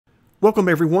Welcome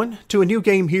everyone to a new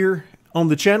game here on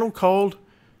the channel called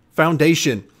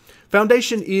Foundation.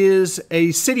 Foundation is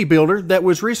a city builder that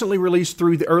was recently released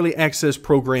through the early access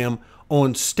program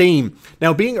on Steam.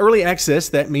 Now, being early access,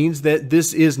 that means that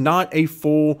this is not a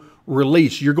full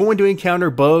release. You're going to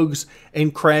encounter bugs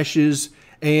and crashes,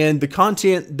 and the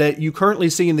content that you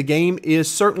currently see in the game is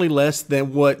certainly less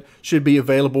than what should be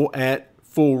available at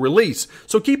full release.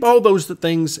 So keep all those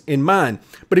things in mind.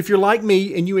 But if you're like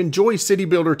me and you enjoy city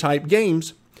builder type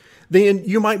games, then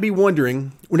you might be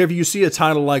wondering, whenever you see a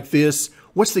title like this,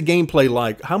 what's the gameplay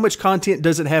like? How much content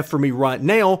does it have for me right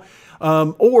now?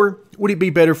 Or would it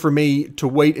be better for me to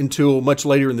wait until much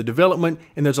later in the development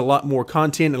and there's a lot more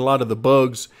content and a lot of the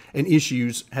bugs and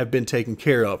issues have been taken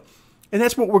care of? And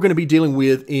that's what we're going to be dealing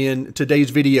with in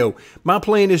today's video. My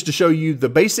plan is to show you the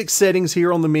basic settings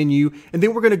here on the menu, and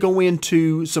then we're going to go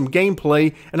into some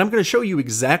gameplay, and I'm going to show you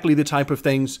exactly the type of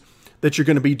things that you're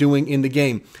going to be doing in the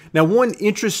game. Now, one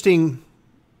interesting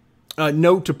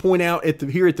note to point out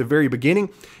here at the very beginning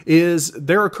is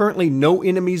there are currently no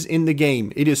enemies in the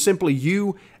game. It is simply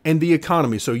you and the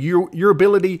economy. So your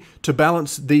ability to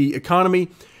balance the economy,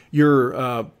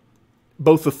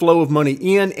 both the flow of money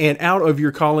in and out of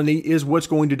your colony is what's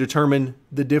going to determine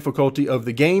the difficulty of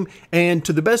the game. And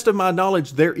to the best of my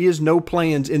knowledge, there is no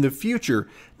plans in the future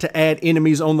to add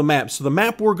enemies on the map. So the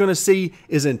map we're going to see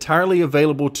is entirely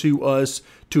available to us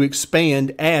to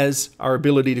expand as our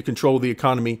ability to control the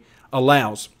economy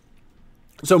allows.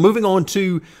 So moving on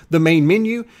to the main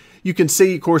menu, you can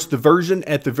see, of course, the version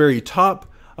at the very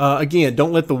top. Again,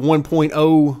 don't let the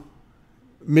 1.0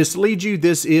 mislead you.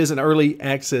 This is an early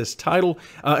access title,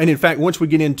 and in fact, once we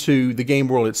get into the game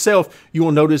world itself, you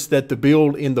will notice that the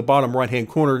build in the bottom right hand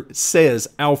corner says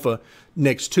alpha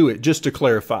next to it. Just to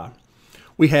clarify,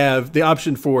 we have the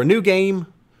option for a new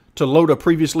game, to load a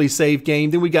previously saved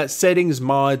game, then we got settings,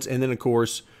 mods, and then of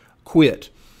course quit.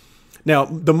 Now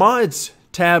the mods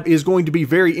tab is going to be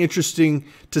very interesting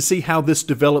to see how this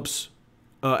develops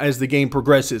as the game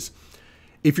progresses.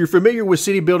 If you're familiar with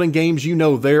city building games, you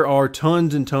know there are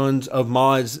tons and tons of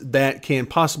mods that can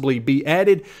possibly be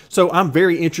added. So I'm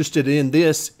very interested in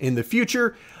this in the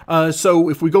future. So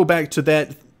if we go back to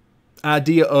that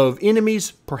idea of enemies,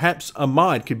 perhaps a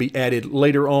mod could be added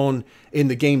later on in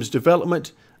the game's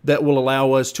development that will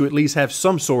allow us to at least have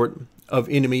some sort of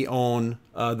enemy on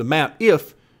the map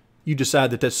if you decide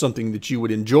that that's something that you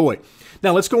would enjoy.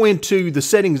 Now let's go into the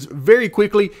settings very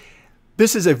quickly.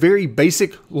 This is a very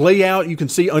basic layout. You can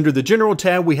see under the General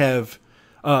tab, we have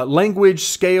language,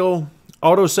 scale,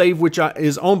 autosave, which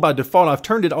is on by default. I've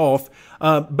turned it off,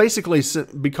 basically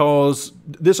because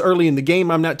this early in the game,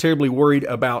 I'm not terribly worried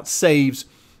about saves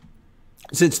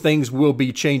since things will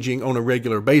be changing on a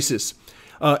regular basis.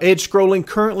 Edge scrolling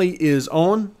currently is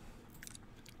on.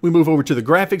 We move over to the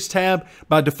graphics tab.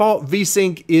 By default,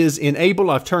 VSync is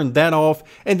enabled. I've turned that off,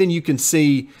 and then you can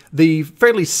see the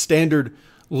fairly standard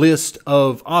list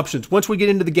of options. Once we get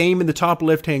into the game, in the top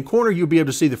left-hand corner, you'll be able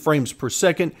to see the frames per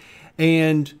second.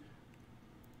 And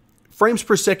frames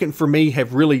per second for me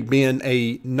have really been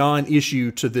a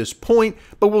non-issue to this point,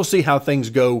 but we'll see how things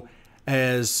go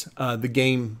as the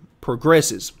game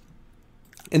progresses.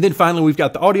 And then finally, we've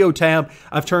got the audio tab.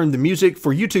 I've turned the music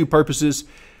for YouTube purposes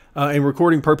and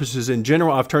recording purposes in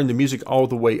general. I've turned the music all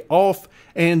the way off,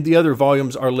 and the other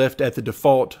volumes are left at the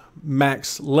default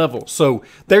max level. So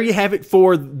there you have it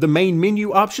for the main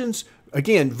menu options.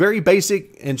 Again, very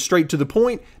basic and straight to the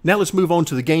point. Now let's move on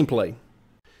to the gameplay.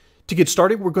 To get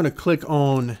started, we're going to click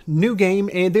on New Game,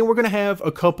 and then we're going to have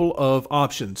a couple of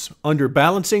options. Under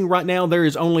Balancing, right now there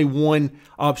is only one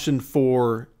option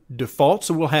for default,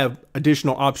 so we'll have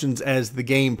additional options as the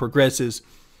game progresses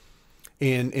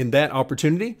in that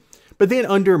opportunity. But then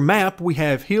under Map, we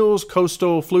have Hills,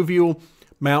 Coastal, Fluvial,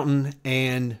 Mountain,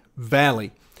 and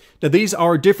Valley. Now these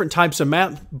are different types of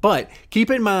map, but keep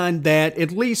in mind that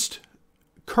at least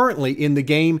currently in the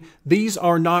game, these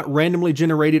are not randomly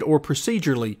generated or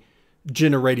procedurally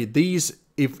generated. These,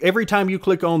 if every time you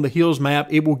click on the Hills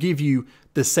map, it will give you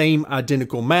the same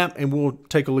identical map, and we'll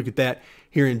take a look at that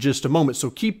here in just a moment.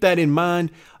 So keep that in mind.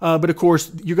 But of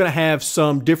course, you're going to have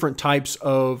some different types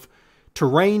of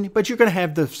terrain, but you're going to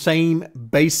have the same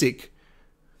basic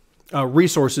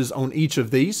resources on each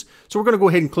of these. So we're going to go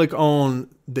ahead and click on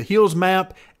the Hills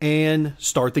map and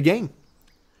start the game.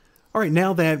 All right,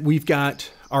 now that we've got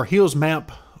our Hills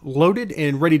map loaded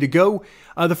and ready to go,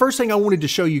 the first thing I wanted to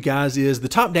show you guys is the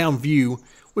top-down view,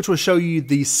 which will show you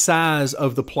the size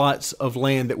of the plots of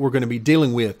land that we're going to be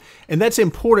dealing with. And that's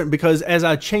important because as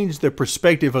I change the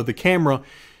perspective of the camera,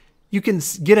 you can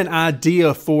get an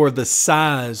idea for the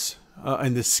size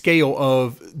and the scale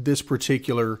of this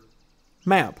particular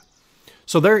map.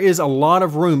 So there is a lot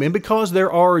of room. And because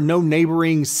there are no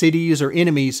neighboring cities or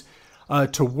enemies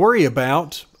to worry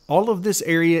about, all of this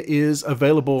area is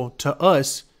available to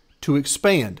us to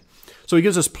expand. So it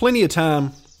gives us plenty of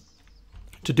time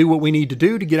to do what we need to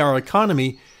do to get our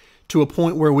economy to a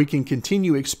point where we can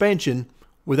continue expansion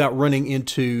without running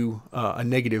into a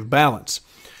negative balance.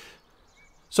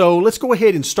 So let's go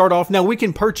ahead and start off. Now we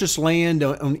can purchase land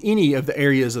on any of the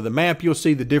areas of the map. You'll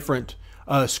see the different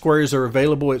squares are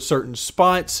available at certain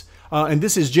spots. And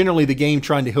this is generally the game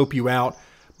trying to help you out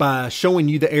by showing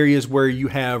you the areas where you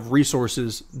have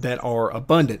resources that are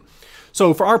abundant.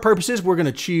 So for our purposes, we're going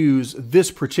to choose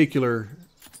this particular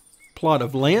plot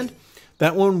of land.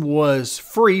 That one was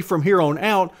free. From here on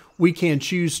out, we can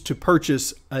choose to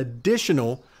purchase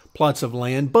additional plots of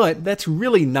land, but that's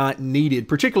really not needed,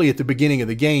 particularly at the beginning of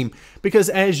the game, because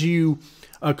as you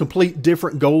complete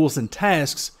different goals and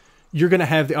tasks, you're going to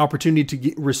have the opportunity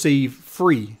to receive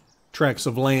free tracts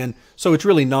of land. So it's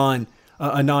really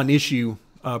a non-issue,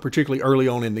 particularly early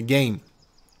on in the game,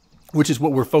 which is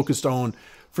what we're focused on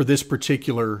for this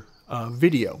particular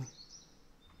video.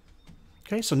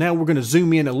 Okay, so now we're going to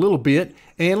zoom in a little bit,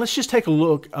 and let's just take a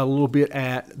look a little bit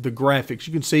at the graphics.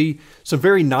 You can see some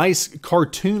very nice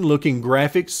cartoon-looking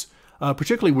graphics,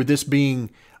 particularly with this being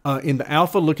in the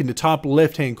alpha. Look in the top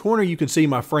left-hand corner, you can see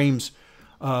my frames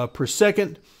per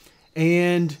second.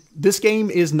 And this game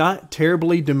is not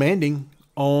terribly demanding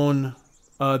on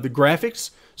the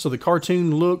graphics, so the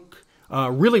cartoon look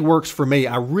really works for me.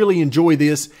 I really enjoy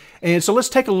this. And so let's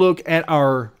take a look at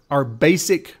our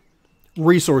basic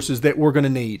resources that we're going to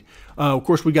need. Of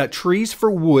course, we got trees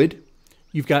for wood.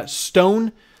 You've got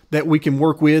stone that we can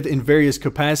work with in various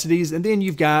capacities. And then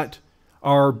you've got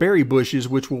our berry bushes,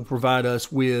 which will provide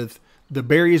us with the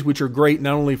berries, which are great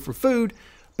not only for food,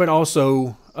 but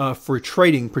also for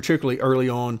trading, particularly early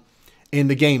on in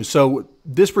the game. So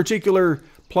this particular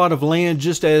plot of land,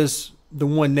 just as the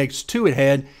one next to it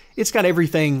had, it's got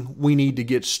everything we need to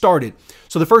get started.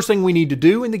 So the first thing we need to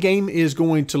do in the game is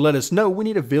going to let us know we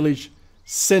need a village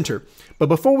center. But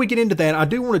before we get into that, I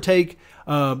do want to take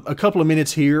a couple of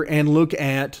minutes here and look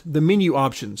at the menu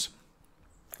options.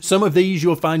 Some of these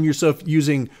you'll find yourself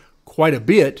using quite a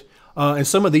bit, and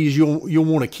some of these you'll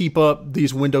want to keep up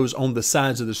these windows on the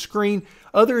sides of the screen.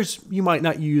 Others you might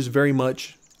not use very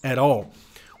much at all.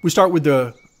 We start with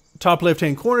the top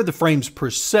left-hand corner, the frames per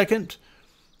second,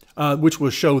 which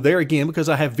will show there again because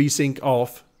I have VSync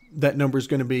off. That number is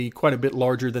going to be quite a bit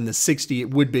larger than the 60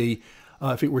 it would be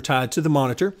if it were tied to the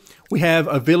monitor. We have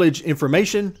a village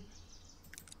information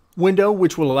window,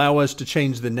 which will allow us to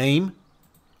change the name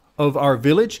of our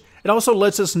village. It also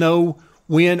lets us know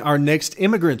when our next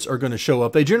immigrants are going to show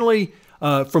up. They generally,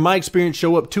 from my experience,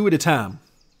 show up 2 at a time.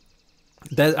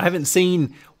 I haven't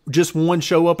seen just one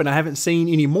show up, and I haven't seen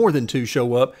any more than 2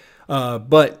 show up,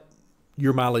 but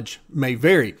your mileage may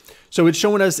vary. So it's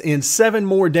showing us in 7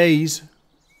 more days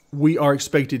we are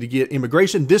expected to get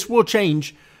immigration. This will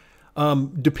change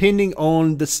depending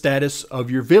on the status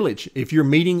of your village. If you're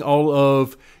meeting all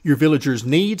of your villagers'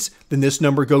 needs, then this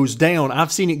number goes down.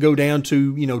 I've seen it go down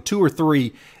to, 2 or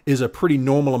 3 is a pretty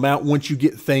normal amount once you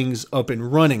get things up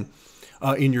and running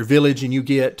in your village, and you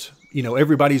get,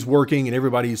 everybody's working and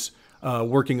everybody's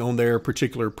working on their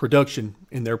particular production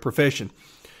in their profession.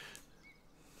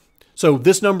 So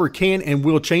this number can and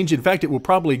will change. In fact, it will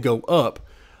probably go up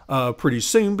pretty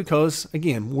soon because,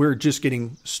 again, we're just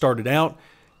getting started out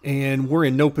and we're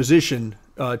in no position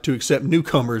to accept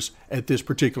newcomers at this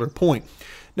particular point.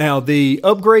 Now, the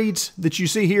upgrades that you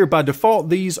see here, by default,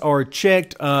 these are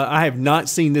checked. I have not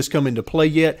seen this come into play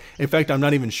yet. In fact, I'm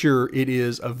not even sure it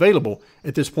is available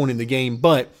at this point in the game,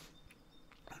 but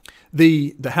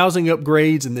the housing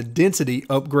upgrades and the density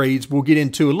upgrades we'll get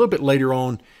into a little bit later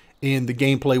on in the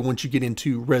gameplay once you get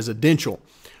into residential.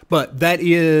 But that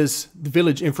is the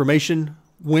village information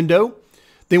window.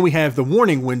 Then we have the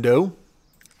warning window.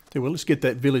 Okay, well, let's get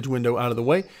that village window out of the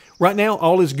way. Right now,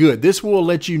 all is good. This will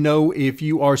let you know if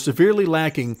you are severely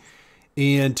lacking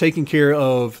in taking care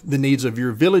of the needs of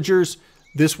your villagers.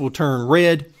 This will turn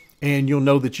red, and you'll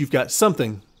know that you've got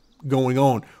something going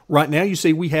on. Right now, you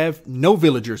see we have no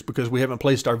villagers because we haven't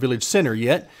placed our village center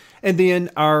yet. And then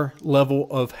our level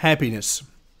of happiness.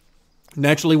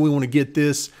 Naturally, we want to get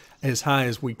this as high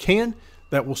as we can.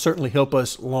 That will certainly help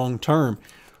us long term.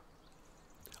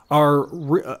 Our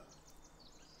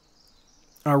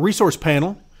resource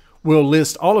panel will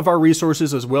list all of our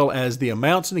resources as well as the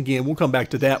amounts. And again, we'll come back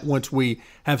to that once we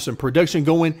have some production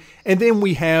going. And then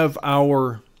we have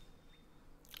our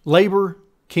labor,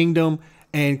 kingdom,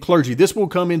 and clergy. This will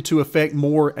come into effect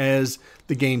more as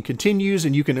the game continues,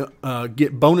 and you can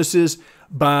get bonuses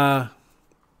by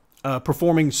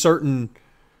performing certain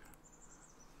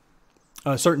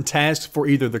tasks for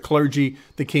either the clergy,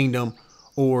 the kingdom,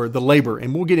 or the labor.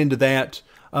 And we'll get into that.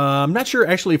 I'm not sure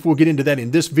actually if we'll get into that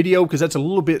in this video because that's a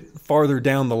little bit farther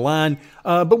down the line,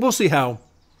 but we'll see how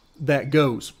that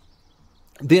goes.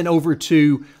 Then over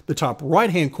to the top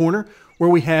right-hand corner where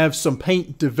we have some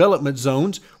paint development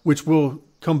zones, which we'll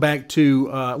come back to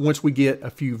once we get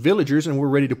a few villagers and we're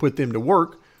ready to put them to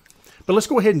work. But let's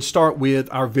go ahead and start with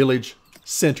our village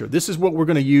center. This is what we're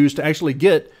going to use to actually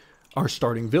get our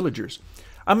starting villagers.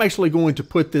 I'm actually going to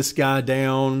put this guy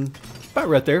down about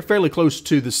right there, fairly close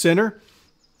to the center.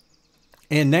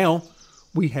 And now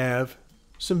we have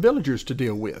some villagers to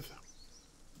deal with.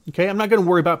 Okay, I'm not going to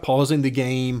worry about pausing the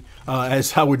game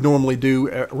as I would normally do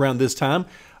around this time.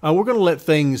 We're going to let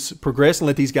things progress and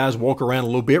let these guys walk around a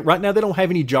little bit. Right now they don't have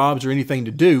any jobs or anything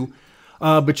to do.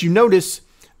 But you notice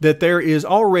that there is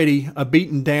already a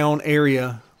beaten down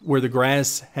area where the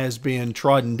grass has been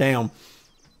trodden down.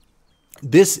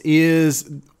 This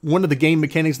is one of the game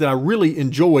mechanics that I really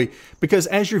enjoy because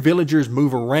as your villagers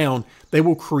move around, they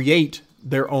will create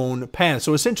their own paths.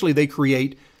 So essentially they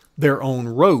create their own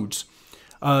roads.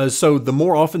 So the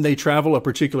more often they travel a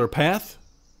particular path,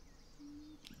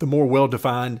 the more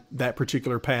well-defined that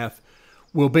particular path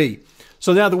will be.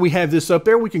 So now that we have this up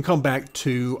there, we can come back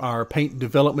to our paint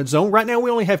development zone. Right now we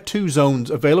only have 2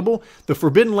 zones available. The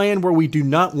Forbidden Land where we do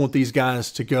not want these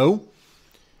guys to go,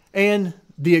 and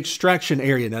the extraction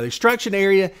area. Now the extraction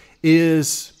area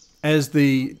is, as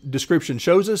the description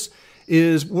shows us,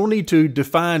 is we'll need to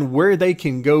define where they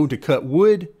can go to cut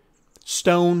wood,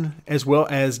 stone, as well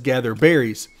as gather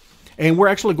berries. And we're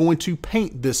actually going to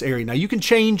paint this area. Now you can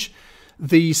change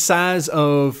the size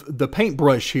of the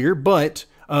paintbrush here, but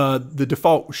the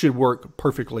default should work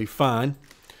perfectly fine.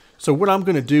 So what I'm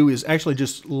going to do is actually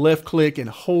just left click and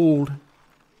hold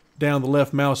down the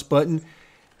left mouse button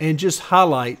and just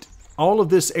highlight all of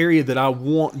this area that I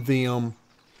want them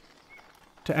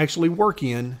to actually work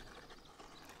in.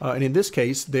 And in this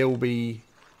case, they will be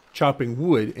chopping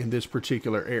wood in this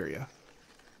particular area.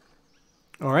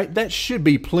 All right, that should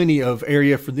be plenty of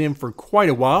area for them for quite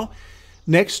a while.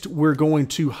 Next, we're going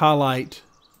to highlight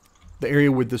the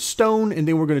area with the stone, and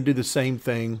then we're going to do the same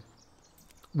thing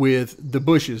with the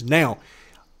bushes. Now,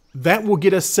 that will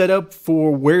get us set up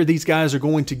for where these guys are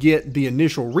going to get the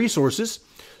initial resources.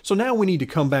 So now we need to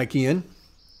come back in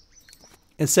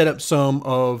and set up some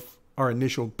of our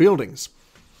initial buildings.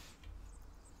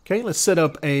 Okay, let's set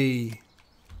up a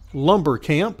lumber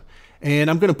camp, and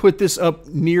I'm going to put this up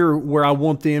near where I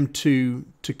want them to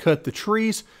cut the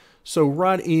trees. So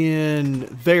right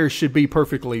in there should be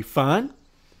perfectly fine.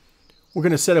 We're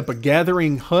going to set up a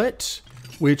gathering hut,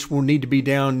 which will need to be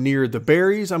down near the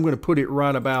berries. I'm going to put it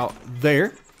right about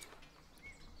there.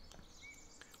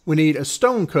 We need a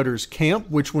stone cutter's camp,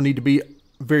 which will need to be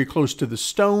very close to the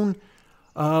stone.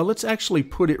 Let's actually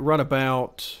put it right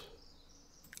about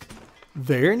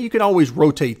there. And you can always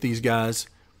rotate these guys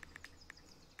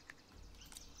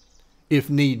if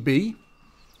need be.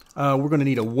 We're going to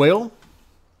need a well.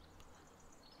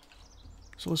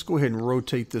 So let's go ahead and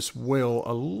rotate this well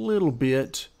a little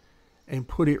bit and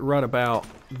put it right about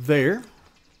there.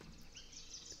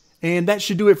 And that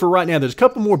should do it for right now. There's a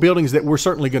couple more buildings that we're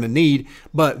certainly going to need,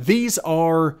 but these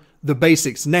are the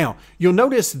basics. Now, you'll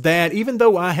notice that even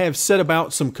though I have set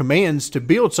about some commands to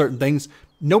build certain things,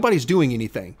 nobody's doing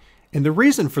anything. And the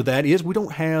reason for that is we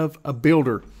don't have a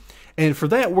builder. And for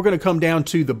that, we're going to come down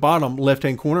to the bottom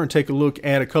left-hand corner and take a look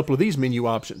at a couple of these menu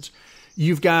options.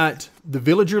 You've got the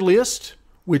villager list,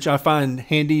 which I find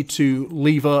handy to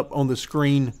leave up on the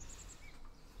screen,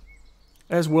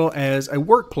 as well as a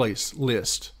workplace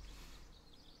list.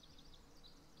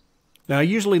 Now, I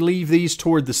usually leave these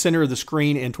toward the center of the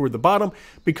screen and toward the bottom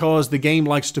because the game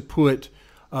likes to put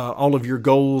all of your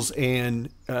goals and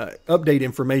update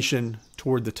information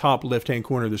toward the top left-hand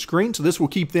corner of the screen. So this will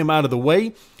keep them out of the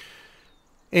way.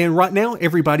 And right now,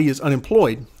 everybody is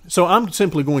unemployed. So I'm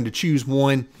simply going to choose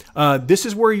one. This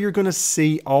is where you're going to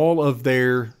see all of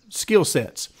their skill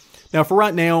sets. Now, for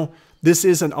right now, this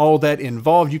isn't all that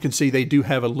involved. You can see they do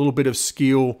have a little bit of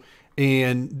skill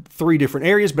in 3 different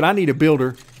areas, but I need a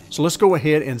builder. So let's go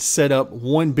ahead and set up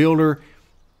one builder.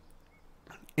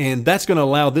 And that's going to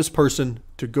allow this person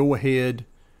to go ahead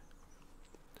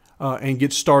and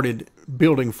get started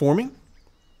building for me.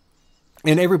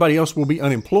 And everybody else will be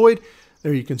unemployed.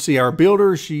 There you can see our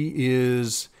builder. She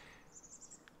is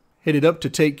headed up to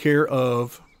take care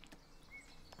of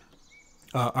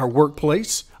our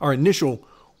workplace, our initial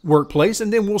workplace,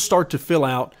 and then we'll start to fill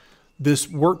out this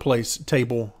workplace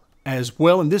table as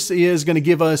well. And this is going to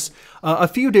give us a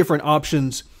few different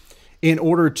options in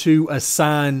order to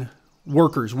assign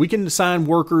workers. We can assign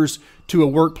workers to a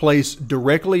workplace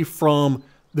directly from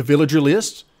the villager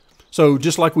list. So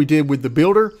just like we did with the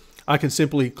builder, I can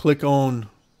simply click on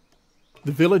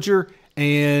the villager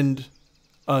and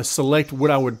select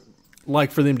what I would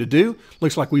like for them to do.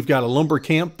 Looks like we've got a lumber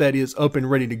camp that is up and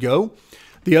ready to go.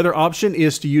 The other option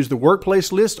is to use the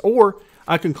workplace list, or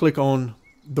I can click on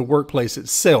the workplace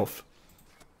itself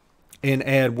and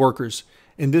add workers.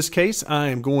 In this case, I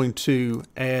am going to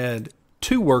add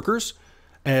 2 workers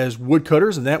as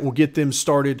woodcutters, and that will get them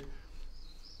started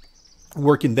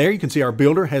working there. You can see our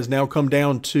builder has now come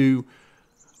down to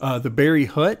the berry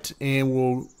hut, and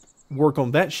we'll work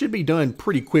on that. Should be done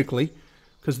pretty quickly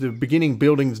because the beginning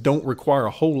buildings don't require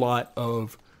a whole lot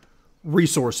of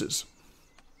resources.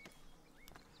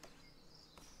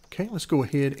 Okay, let's go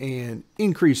ahead and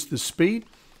increase the speed.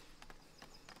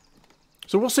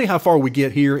 So we'll see how far we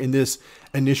get here in this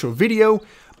initial video,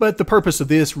 but the purpose of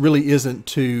this really isn't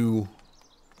to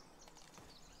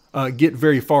get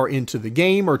very far into the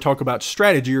game or talk about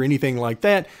strategy or anything like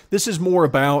that. This is more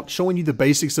about showing you the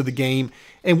basics of the game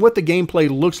and what the gameplay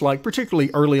looks like, particularly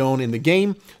early on in the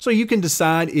game, so you can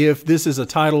decide if this is a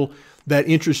title that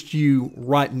interests you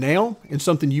right now and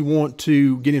something you want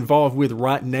to get involved with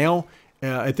right now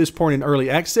at this point in early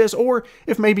access, or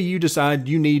if maybe you decide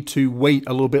you need to wait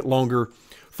a little bit longer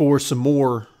for some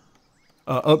more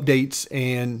updates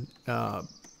and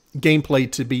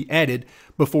gameplay to be added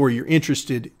before you're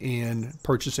interested in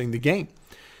purchasing the game.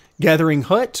 Gathering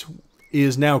hut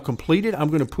is now completed. I'm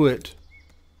going to put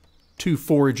 2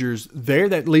 foragers there.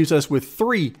 That leaves us with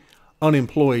 3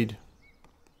 unemployed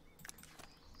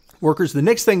workers. The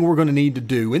next thing we're going to need to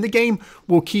do, and the game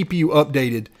will keep you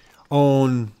updated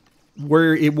on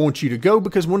where it wants you to go,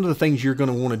 because one of the things you're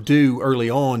going to want to do early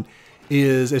on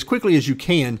is, as quickly as you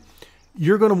can,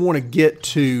 you're going to want to get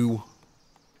to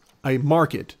a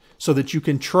market so that you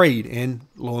can trade, and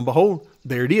lo and behold,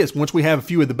 there it is. Once we have a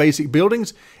few of the basic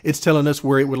buildings, it's telling us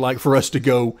where it would like for us to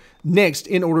go next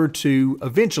in order to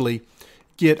eventually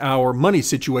get our money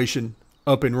situation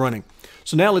up and running.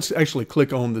 So now let's actually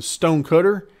click on the stone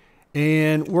cutter,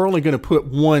 and we're only going to put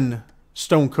 1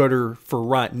 stone cutter for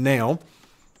right now,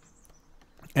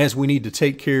 as we need to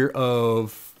take care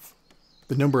of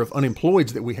the number of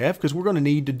unemployeds that we have, because we're going to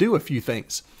need to do a few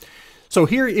things. So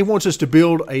here it wants us to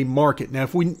build a market. Now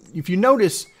if you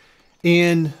notice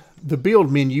in the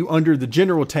build menu under the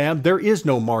general tab, there is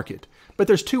no market, but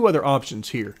there's 2 other options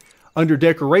here. Under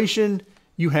decoration,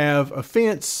 you have a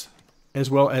fence as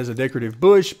well as a decorative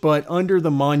bush, but under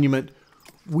the monument,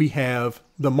 we have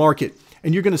the market.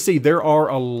 And you're going to see there are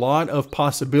a lot of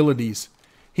possibilities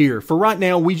here. For right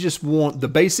now, we just want the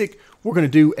basic. We're going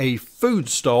to do a food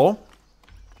stall.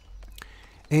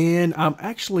 And I'm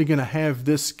actually going to have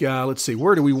this guy, let's see,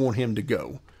 where do we want him to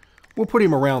go? We'll put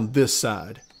him around this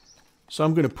side. So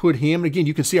I'm going to put him, again,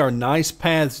 you can see our nice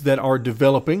paths that are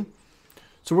developing.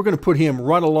 So we're going to put him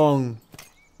right along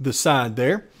the side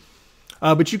there.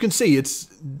 But you can see it's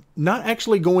not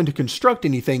actually going to construct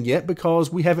anything yet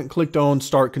because we haven't clicked on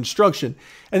Start Construction.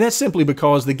 And that's simply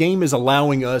because the game is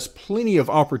allowing us plenty of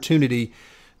opportunity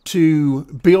to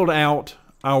build out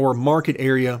our market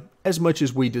area as much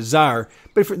as we desire.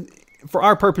 But for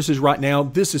our purposes right now,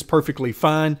 this is perfectly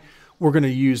fine. We're going to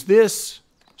use this,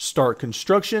 Start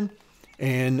Construction,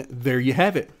 and there you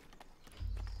have it.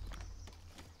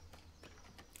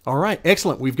 All right,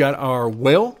 excellent. We've got our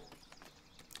well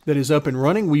that is up and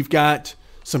running. We've got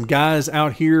some guys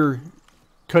out here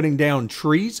cutting down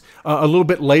trees. A little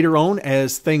bit later on,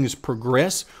 as things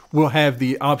progress, we'll have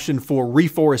the option for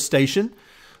reforestation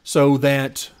so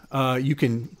that you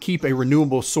can keep a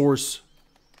renewable source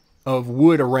of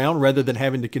wood around rather than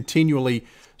having to continually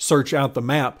search out the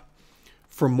map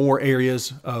for more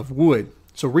areas of wood.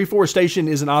 So reforestation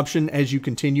is an option as you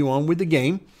continue on with the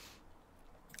game.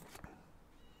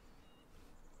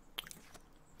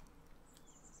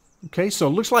 Okay, so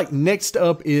it looks like next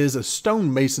up is a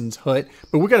stonemason's hut,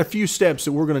 but we've got a few steps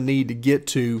that we're going to need to get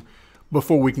to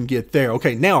before we can get there.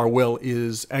 Okay, now our well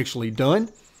is actually done.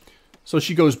 So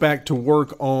she goes back to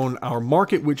work on our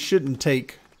market, which shouldn't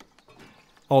take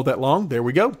all that long. There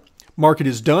we go. Market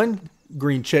is done.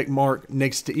 Green check mark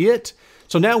next to it.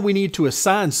 So now we need to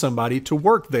assign somebody to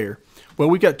work there. Well,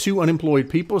 we've got 2 unemployed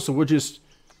people, so we'll just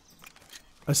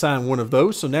assign one of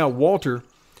those. So now Walter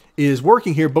is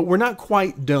working here, but we're not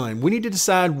quite done. We need to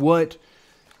decide what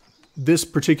this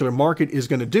particular market is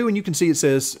going to do. And you can see it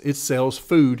says it sells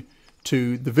food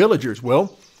to the villagers.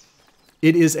 Well,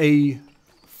 it is a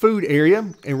food area,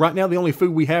 and right now the only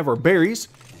food we have are berries,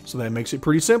 so that makes it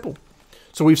pretty simple.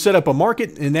 So we've set up a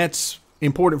market, and that's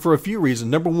important for a few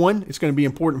reasons. Number one, it's going to be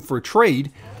important for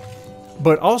trade,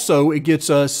 but also it gets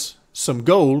us some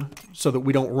gold so that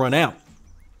we don't run out.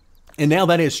 And now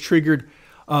that has triggered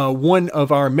one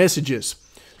of our messages.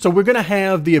 So we're going to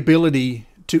have the ability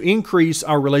to increase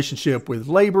our relationship with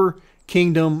labor,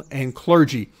 kingdom, and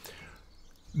clergy.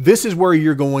 This is where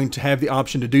you're going to have the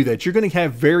option to do that. You're going to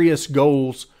have various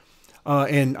goals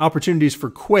and opportunities for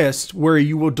quests where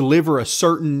you will deliver a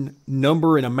certain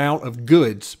number and amount of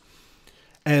goods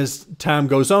as time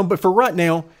goes on. But for right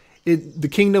now, the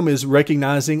kingdom is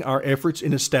recognizing our efforts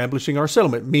in establishing our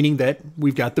settlement, meaning that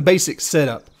we've got the basics set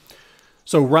up.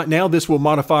 So right now, this will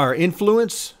modify our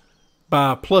influence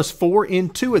by +4 in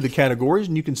 2 of the categories.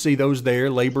 And you can see those there,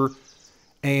 labor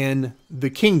and the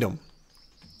kingdom.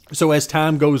 So as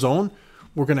time goes on,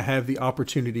 we're going to have the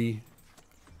opportunity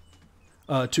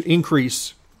to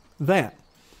increase that.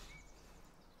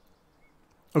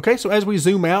 Okay, so as we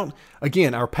zoom out,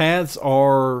 again, our paths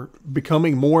are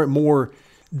becoming more and more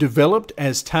developed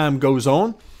as time goes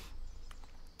on.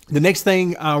 The next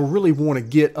thing I really want to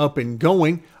get up and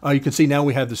going, you can see now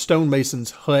we have the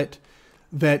stonemason's hut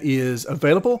that is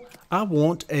available. I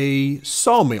want a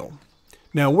sawmill.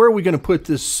 Now, where are we going to put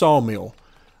this sawmill?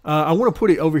 I want to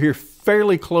put it over here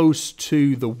fairly close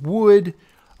to the wood.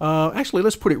 Actually,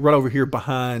 let's put it right over here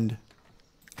behind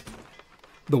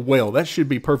the well. That should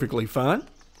be perfectly fine.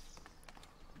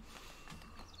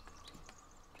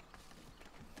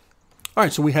 All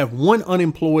right, so we have one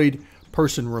unemployed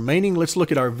person remaining. Let's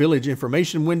look at our village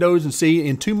information windows and see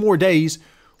in 2 more days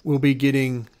we'll be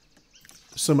getting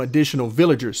some additional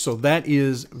villagers. So that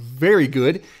is very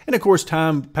good. And of course,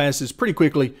 time passes pretty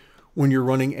quickly when you're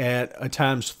running at a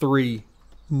 ×3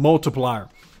 multiplier.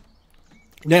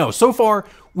 Now, so far,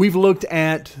 we've looked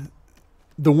at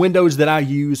the windows that I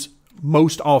use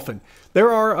most often.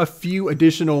 There are a few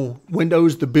additional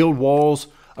windows, the build walls,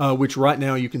 which right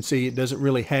now you can see it doesn't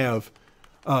really have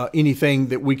anything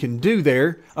that we can do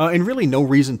there, and really no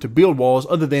reason to build walls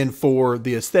other than for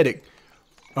the aesthetic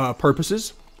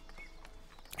purposes.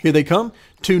 Here they come.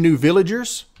 2 new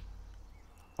villagers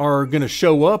are going to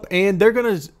show up, and they're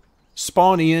going to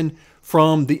spawn in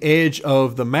from the edge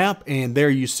of the map, and there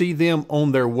you see them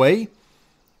on their way.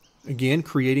 Again,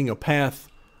 creating a path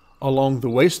along the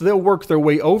way. So they'll work their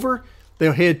way over.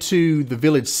 They'll head to the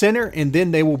village center, and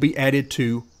then they will be added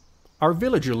to our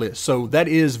villager list. So that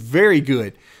is very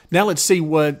good. Now let's see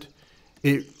what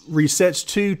it resets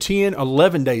to. 10,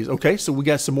 11 days. Okay, so we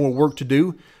got some more work to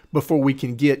do before we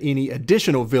can get any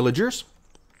additional villagers.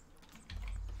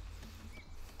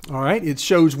 All right, it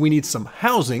shows we need some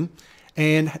housing.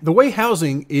 And the way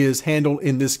housing is handled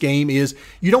in this game is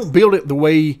you don't build it the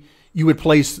way you would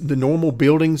place the normal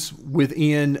buildings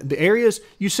within the areas.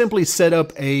 You simply set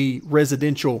up a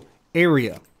residential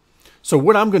area. So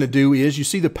what I'm going to do is, you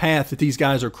see the path that these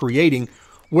guys are creating.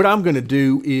 What I'm going to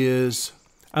do is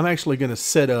I'm actually going to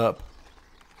set up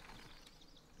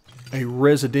a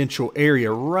residential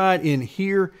area right in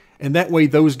here. And that way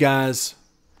those guys,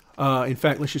 in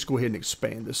fact, let's just go ahead and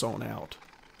expand this on out.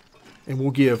 And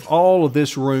we'll give all of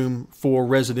this room for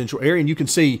residential area. And you can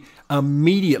see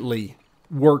immediately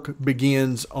work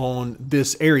begins on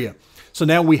this area. So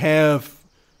now we have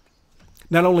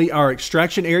not only our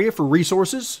extraction area for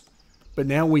resources, but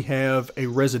now we have a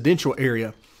residential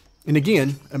area. And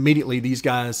again, immediately these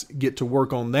guys get to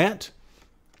work on that.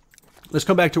 Let's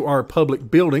come back to our public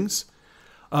buildings.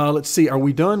 Let's see, are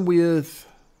we done with...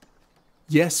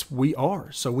 Yes, we are.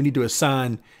 So we need to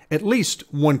assign at least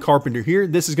 1 carpenter here.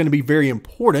 This is going to be very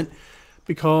important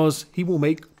because he will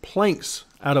make planks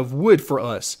out of wood for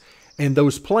us. And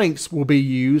those planks will be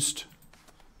used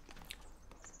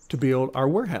to build our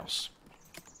warehouse.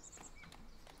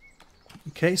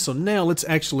 Okay, so now let's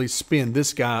actually spin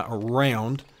this guy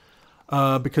around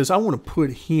because I want to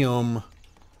put him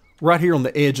right here on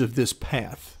the edge of this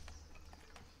path.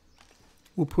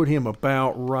 We'll put him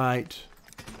about right...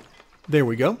 There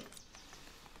we go.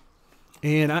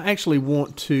 And I actually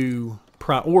want to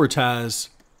prioritize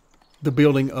the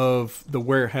building of the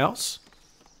warehouse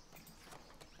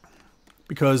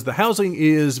because the housing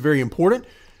is very important.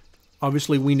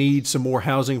 Obviously, we need some more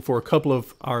housing for a couple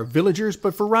of our villagers,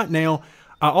 but for right now,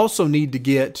 I also need to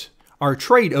get our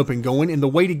trade up and going, and the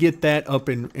way to get that up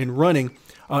and running,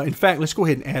 in fact, let's go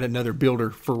ahead and add another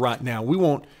builder for right now.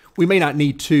 We may not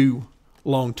need 2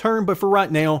 long term, but for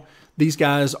right now, these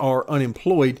guys are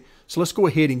unemployed, so let's go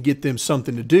ahead and get them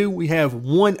something to do. We have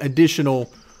 1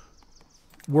 additional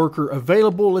worker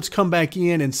available. Let's come back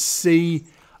in and see.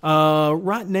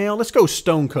 Right now, let's go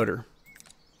stonecutter.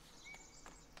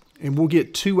 And we'll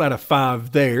get 2 out of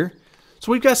 5 there.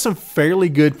 So we've got some fairly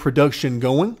good production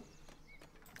going.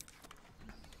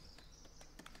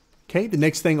 Okay, the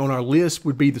next thing on our list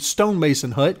would be the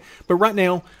stonemason hut. But right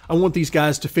now, I want these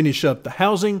guys to finish up the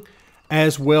housing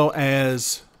as well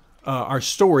as our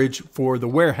storage for the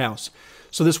warehouse.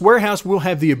 So this warehouse will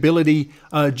have the ability,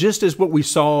 just as what we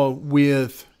saw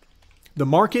with the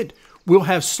market, we'll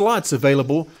have slots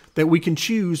available that we can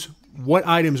choose what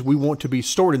items we want to be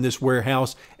stored in this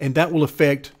warehouse, and that will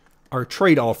affect our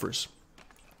trade offers.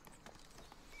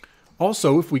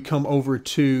 Also, if we come over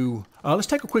to, let's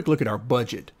take a quick look at our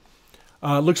budget.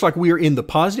 Looks like we are in the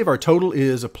positive. Our total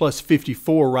is a plus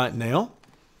 54 right now.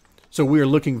 So we are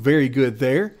looking very good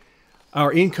there.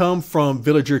 Our income from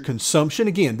villager consumption,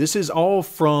 again, this is all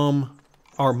from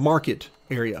our market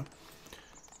area.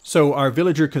 So our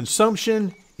villager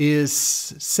consumption is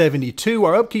 72.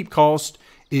 Our upkeep cost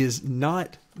is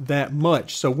not that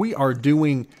much. So we are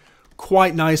doing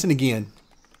quite nice. And again,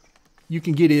 you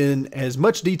can get in as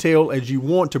much detail as you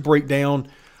want to break down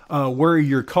where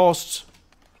your costs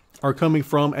are coming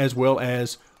from as well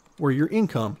as where your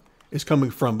income is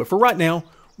coming from. But for right now,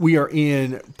 we are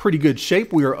in pretty good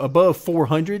shape. We are above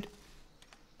 400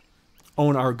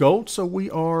 on our gold, so we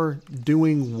are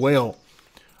doing well.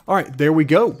 All right, there we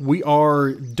go. We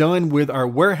are done with our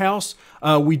warehouse.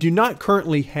 We do not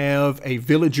currently have a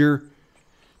villager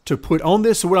to put on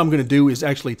this, so what I'm going to do is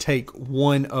actually take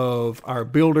one of our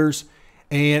builders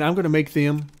and I'm going to make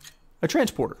them a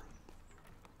transporter.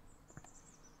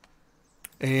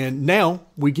 And now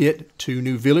we get 2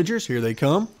 new villagers. Here they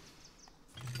come.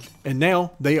 And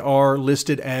now they are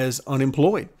listed as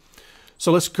unemployed.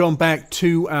 So let's come back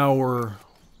to our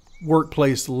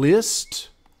workplace list.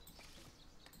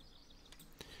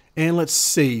 And let's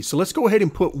see. So let's go ahead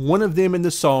and put one of them in the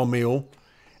sawmill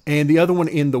and the other one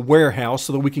in the warehouse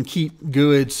so that we can keep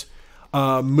goods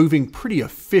moving pretty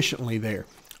efficiently there.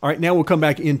 All right, now we'll come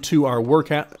back into our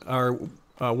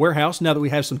warehouse now that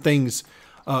we have some things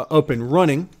up and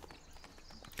running.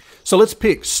 So let's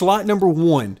pick slot number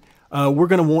 1. We're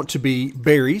going to want to be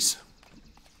berries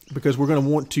because we're going to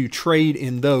want to trade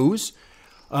in those.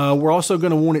 We're also going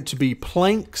to want it to be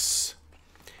planks.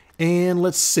 And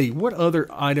let's see, what other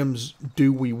items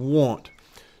do we want?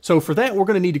 So for that, we're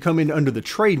going to need to come in under the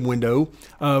trade window.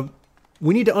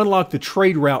 We need to unlock the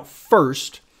trade route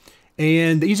first.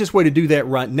 And the easiest way to do that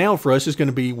right now for us is going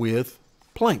to be with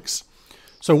planks.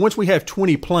 So once we have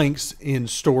 20 planks in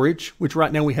storage, which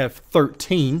right now we have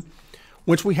 13,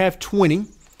 once we have 20,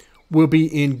 we'll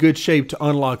be in good shape to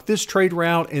unlock this trade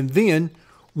route. And then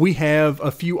we have a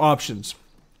few options.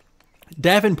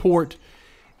 Davenport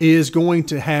is going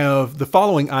to have the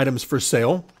following items for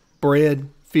sale: bread,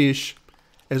 fish,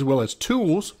 as well as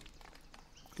tools.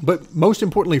 But most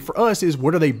importantly for us is,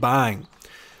 what are they buying?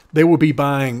 They will be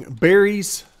buying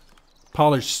berries,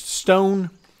 polished stone,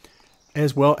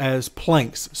 as well as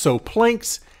planks. So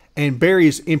planks and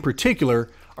berries in particular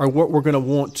are what we're going to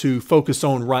want to focus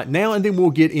on right now, and then we'll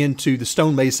get into the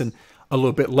stonemason a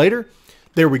little bit later.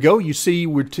 There we go. You see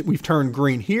we've turned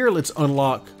green here. Let's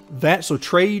unlock that. So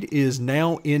trade is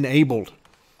now enabled.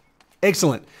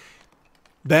 Excellent.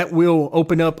 That will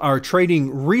open up our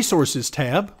trading resources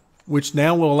tab, which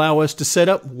now will allow us to set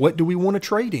up what do we want to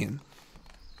trade in.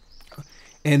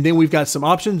 And then we've got some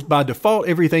options. By default,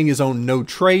 everything is on no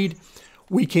trade.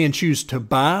 We can choose to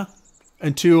buy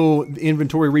until the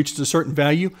inventory reaches a certain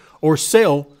value, or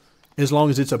sell as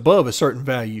long as it's above a certain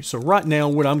value. So right now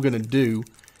what I'm going to do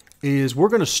is we're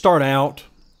going to start out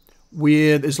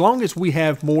with, as long as we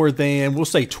have more than, we'll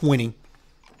say 20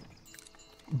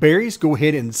 berries, go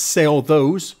ahead and sell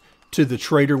those to the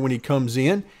trader when he comes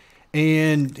in.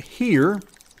 And here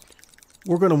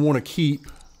we're going to want to keep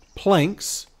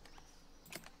planks.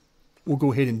 We'll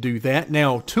go ahead and do that.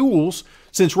 Now tools,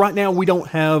 since right now we don't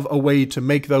have a way to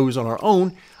make those on our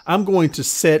own, I'm going to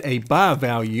set a buy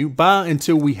value, buy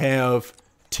until we have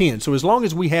 10. So as long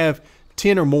as we have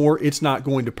 10 or more, it's not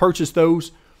going to purchase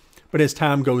those. But as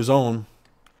time goes on,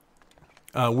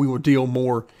 we will deal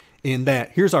more in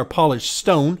that. Here's our polished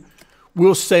stone.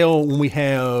 We'll sell when we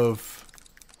have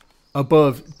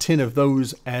above 10 of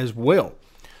those as well.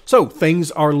 So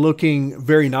things are looking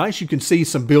very nice. You can see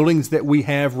some buildings that we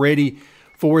have ready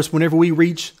for us whenever we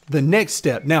reach the next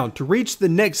step. Now, to reach the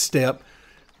next step,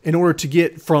 in order to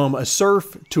get from a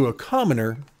serf to a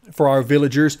commoner for our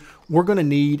villagers, we're going to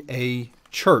need a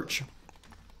church.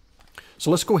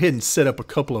 So let's go ahead and set up a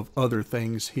couple of other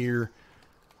things here.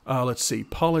 Let's see,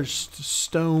 polished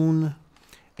stone.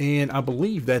 And I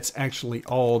believe that's actually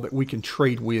all that we can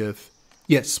trade with.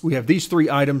 Yes, we have these 3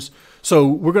 items. So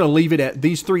we're going to leave it at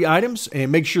these 3 items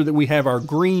and make sure that we have our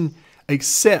green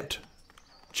accept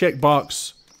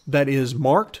checkbox that is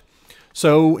marked.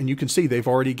 So, and you can see they've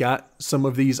already got some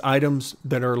of these items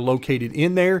that are located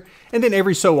in there. And then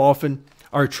every so often,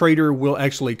 our trader will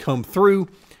actually come through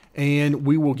and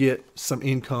we will get some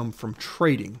income from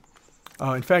trading.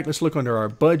 In fact, let's look under our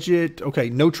budget. Okay,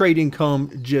 no trade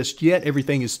income just yet.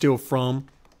 Everything is still from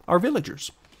our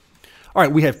villagers. All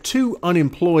right, we have 2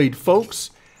 unemployed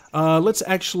folks. Let's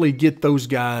actually get those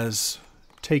guys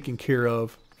taken care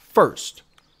of first.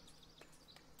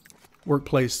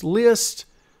 Workplace list.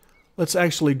 Let's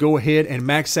actually go ahead and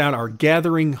max out our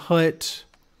gathering hut.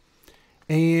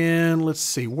 And let's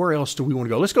see, where else do we want to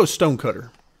go? Let's go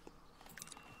stonecutter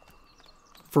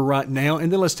for right now.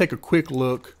 And then let's take a quick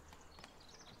look.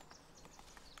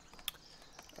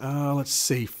 Let's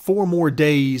see, 4 more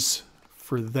days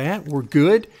for that. We're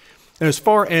good. And as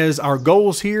far as our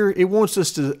goals here, it wants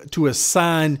us to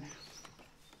assign,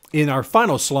 in our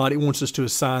final slot, it wants us to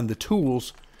assign the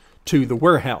tools to the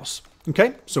warehouse.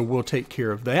 Okay, so we'll take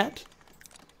care of that.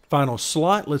 Final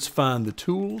slot, let's find the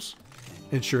tools.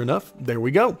 And sure enough, there we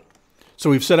go.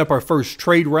 So we've set up our first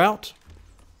trade route.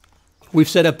 We've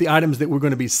set up the items that we're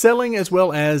going to be selling as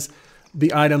well as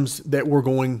the items that we're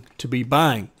going to be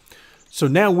buying. So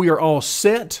now we are all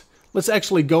set. Let's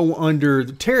actually go under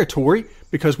the territory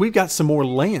because we've got some more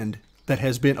land that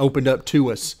has been opened up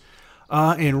to us.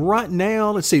 And right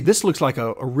now, let's see, this looks like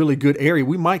a really good area.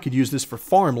 We might could use this for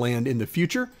farmland in the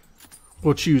future.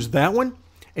 We'll choose that one.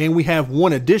 And we have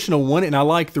one additional one, and I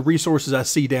like the resources I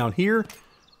see down here.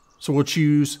 So we'll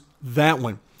choose that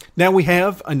one. Now we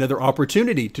have another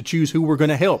opportunity to choose who we're going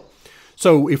to help.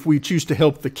 So if we choose to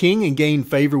help the king and gain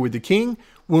favor with the king,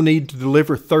 we'll need to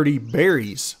deliver 30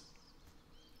 berries.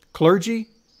 Clergy,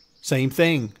 same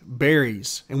thing,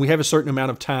 berries. And we have a certain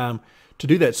amount of time to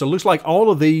do that. So it looks like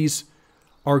all of these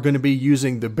are going to be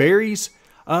using the berries.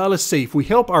 Let's see, if we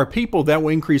help our people, that will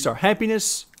increase our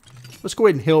happiness. Let's go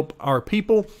ahead and help our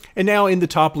people. And now in the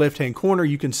top left-hand corner,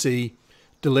 you can see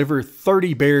deliver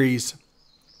 30 berries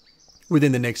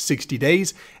within the next 60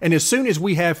 days. And as soon as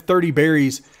we have 30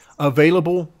 berries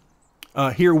available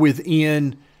here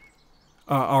within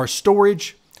our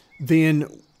storage, then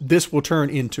this will turn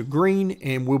into green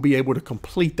and we'll be able to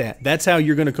complete that. That's how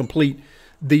you're going to complete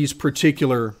these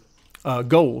particular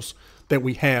goals that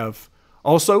we have.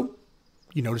 Also,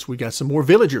 you notice we got some more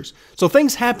villagers. So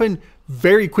things happen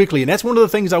very quickly. And that's one of the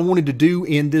things I wanted to do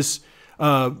in this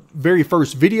very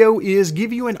first video is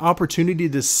give you an opportunity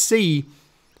to see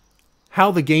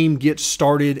how the game gets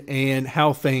started and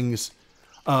how things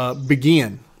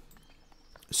begin.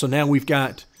 So now we've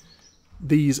got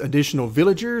these additional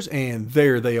villagers and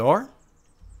there they are.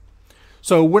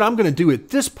 So what I'm going to do at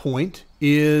this point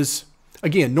is,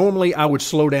 again, normally I would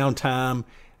slow down time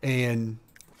and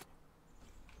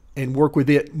work with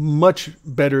it much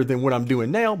better than what I'm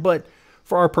doing now. But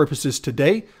for our purposes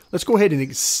today, let's go ahead and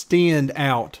extend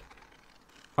out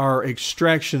our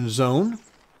extraction zone.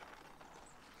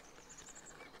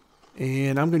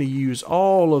 And I'm going to use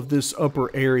all of this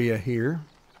upper area here.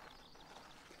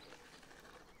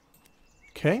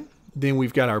 Okay, then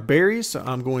we've got our berries. So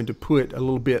I'm going to put a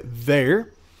little bit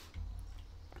there.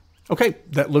 Okay,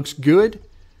 that looks good.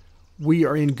 We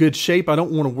are in good shape. I don't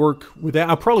want to work with that.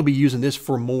 I'll probably be using this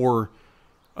for more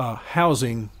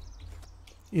housing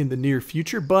in the near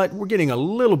future, but we're getting a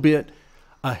little bit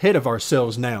ahead of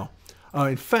ourselves now.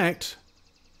 In fact,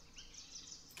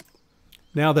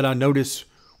 now that I notice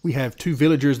we have 2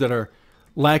 villagers that are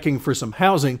lacking for some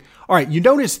housing. All right, you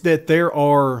notice that there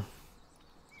are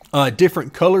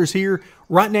different colors here.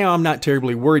 Right now, I'm not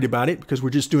terribly worried about it because we're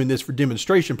just doing this for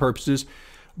demonstration purposes,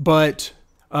 but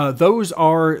those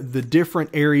are the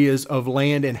different areas of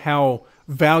land and how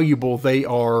valuable they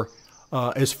are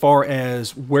as far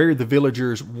as where the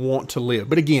villagers want to live.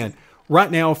 But again,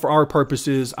 right now, for our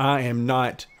purposes, I am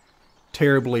not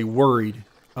terribly worried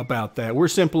about that. We're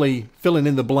simply filling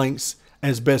in the blanks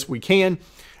as best we can,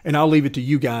 and I'll leave it to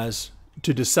you guys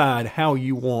to decide how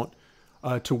you want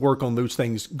to work on those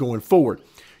things going forward.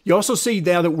 You also see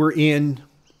now that we're in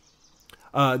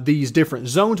these different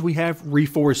zones, we have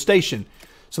reforestation.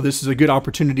 So this is a good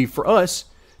opportunity for us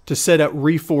to set up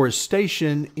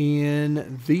reforestation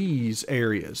in these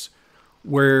areas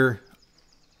where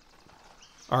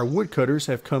our woodcutters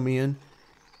have come in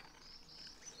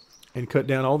and cut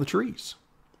down all the trees.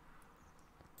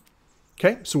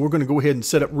 Okay, so we're going to go ahead and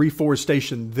set up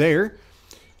reforestation there.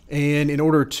 And in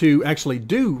order to actually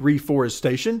do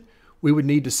reforestation, we would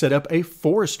need to set up a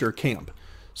forester camp.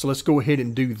 So let's go ahead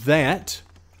and do that.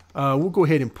 We'll go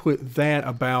ahead and put that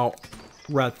about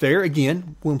right there.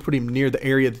 Again, we'll put him near the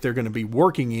area that they're going to be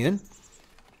working in.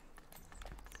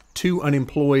 2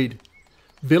 unemployed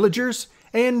villagers.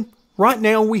 And right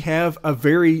now we have a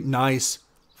very nice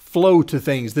flow to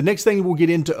things. The next thing we'll get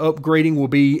into upgrading will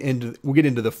be, we'll get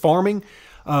into the farming.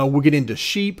 We'll get into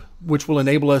sheep, which will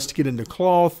enable us to get into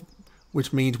cloth,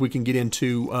 which means we can get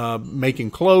into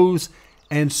making clothes,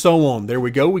 and so on. There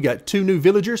we go. We got 2 new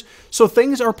villagers. So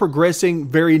things are progressing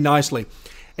very nicely.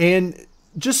 And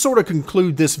just sort of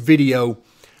conclude this video,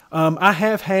 I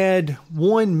have had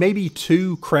 1, maybe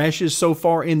 2 crashes so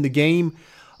far in the game,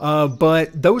 but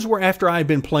those were after I had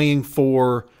been playing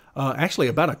for actually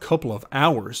about a couple of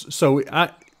hours.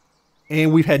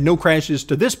 And we've had no crashes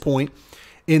to this point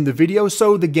in the video,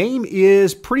 so the game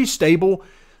is pretty stable.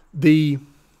 The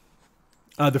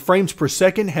frames per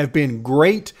second have been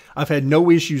great. I've had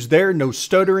no issues there, no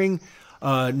stuttering,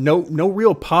 no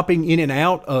real popping in and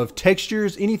out of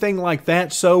textures, anything like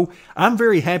that. So I'm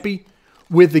very happy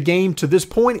with the game to this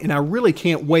point, and I really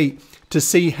can't wait to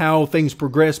see how things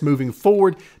progress moving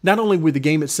forward, not only with the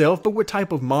game itself, but what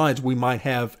type of mods we might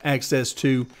have access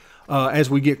to as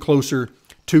we get closer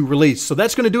to release. So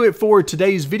that's going to do it for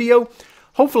today's video.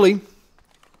 Hopefully,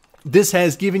 this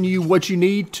has given you what you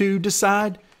need to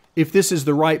decide if this is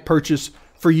the right purchase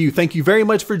for you. Thank you very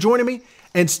much for joining me,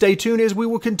 and stay tuned as we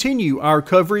will continue our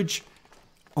coverage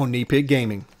on Knee Pit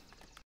Gaming.